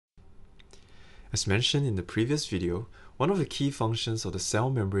As mentioned in the previous video, one of the key functions of the cell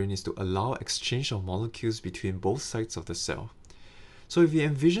membrane is to allow exchange of molecules between both sides of the cell. So if we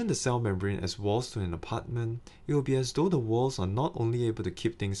envision the cell membrane as walls to an apartment, it will be as though the walls are not only able to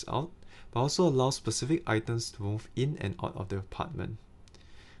keep things out, but also allow specific items to move in and out of the apartment.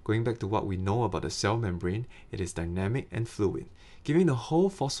 Going back to what we know about the cell membrane, it is dynamic and fluid, giving the whole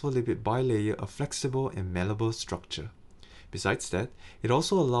phospholipid bilayer a flexible and malleable structure. Besides that, it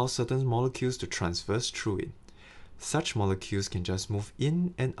also allows certain molecules to traverse through it. Such molecules can just move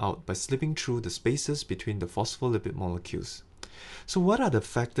in and out by slipping through the spaces between the phospholipid molecules. So what are the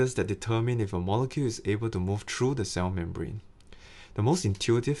factors that determine if a molecule is able to move through the cell membrane? The most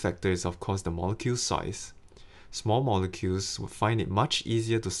intuitive factor is of course the molecule size. Small molecules would find it much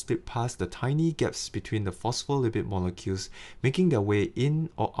easier to slip past the tiny gaps between the phospholipid molecules, making their way in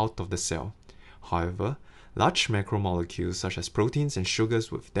or out of the cell. However, large macromolecules such as proteins and sugars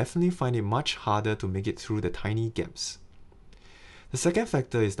would definitely find it much harder to make it through the tiny gaps. The second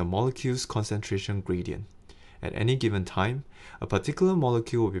factor is the molecule's concentration gradient. At any given time, a particular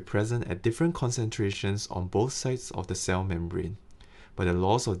molecule will be present at different concentrations on both sides of the cell membrane. By the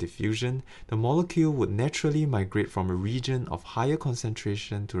laws of diffusion, the molecule would naturally migrate from a region of higher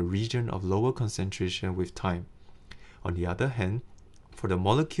concentration to a region of lower concentration with time. On the other hand, for the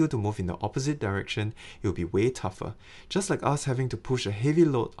molecule to move in the opposite direction, it will be way tougher, just like us having to push a heavy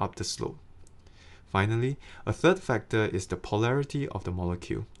load up the slope. Finally, a third factor is the polarity of the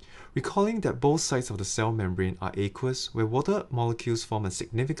molecule. Recalling that both sides of the cell membrane are aqueous, where water molecules form a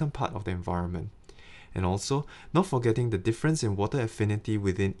significant part of the environment. And also, not forgetting the difference in water affinity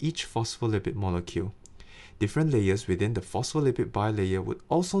within each phospholipid molecule. Different layers within the phospholipid bilayer would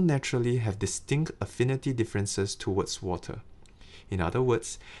also naturally have distinct affinity differences towards water. In other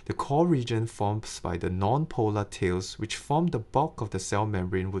words, the core region formed by the non-polar tails which form the bulk of the cell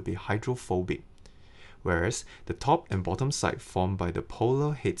membrane would be hydrophobic, whereas the top and bottom side formed by the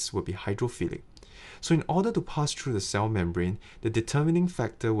polar heads would be hydrophilic. So in order to pass through the cell membrane, the determining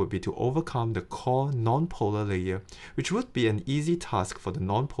factor would be to overcome the core non-polar layer, which would be an easy task for the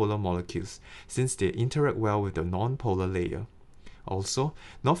non-polar molecules, since they interact well with the non-polar layer. Also,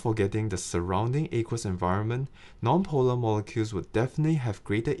 not forgetting the surrounding aqueous environment, non-polar molecules would definitely have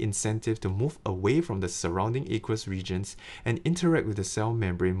greater incentive to move away from the surrounding aqueous regions and interact with the cell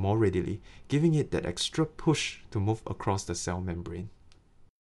membrane more readily, giving it that extra push to move across the cell membrane.